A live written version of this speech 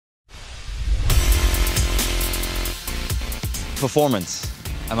Performance.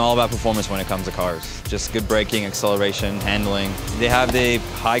 I'm all about performance when it comes to cars. Just good braking, acceleration, handling. They have the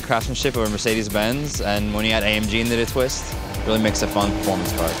high craftsmanship of a Mercedes-Benz, and when you add AMG into the twist, it really makes a fun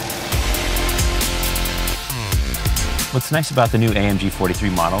performance car. What's nice about the new AMG 43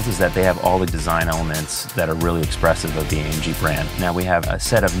 models is that they have all the design elements that are really expressive of the AMG brand. Now we have a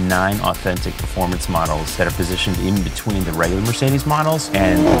set of 9 authentic performance models that are positioned in between the regular Mercedes models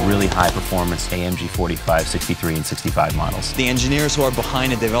and the really high performance AMG 45, 63, and 65 models. The engineers who are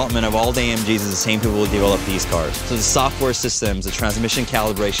behind the development of all the AMGs is the same people who develop these cars. So the software systems, the transmission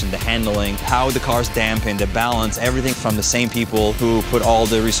calibration, the handling, how the cars dampen, the balance, everything from the same people who put all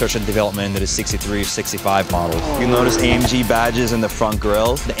the research and development into the 63, 65 models. You'll notice AMG badges in the front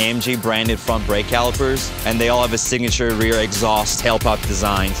grille, the AMG branded front brake calipers, and they all have a signature rear exhaust tailpipe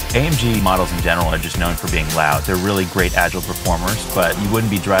designs. AMG models in general are just known for being loud. They're really great agile performers, but you wouldn't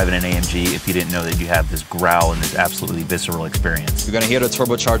be driving an AMG if you didn't know that you have this growl and this absolutely visceral experience. You're going to hear the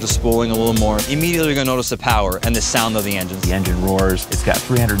turbocharger spooling a little more. Immediately you're going to notice the power and the sound of the engines. The engine roars. It's got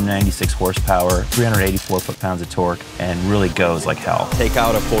 396 horsepower, 384 foot-pounds of torque, and really goes like hell. Take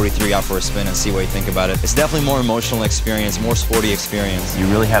out a 43 out for a spin and see what you think about it. It's definitely more emotional experience, more sporty experience. You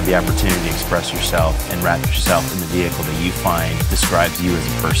really have the opportunity to express yourself and wrap yourself in the vehicle that you find describes you as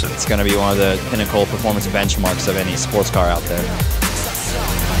a person. It's going to be one of the pinnacle performance benchmarks of any sports car out there.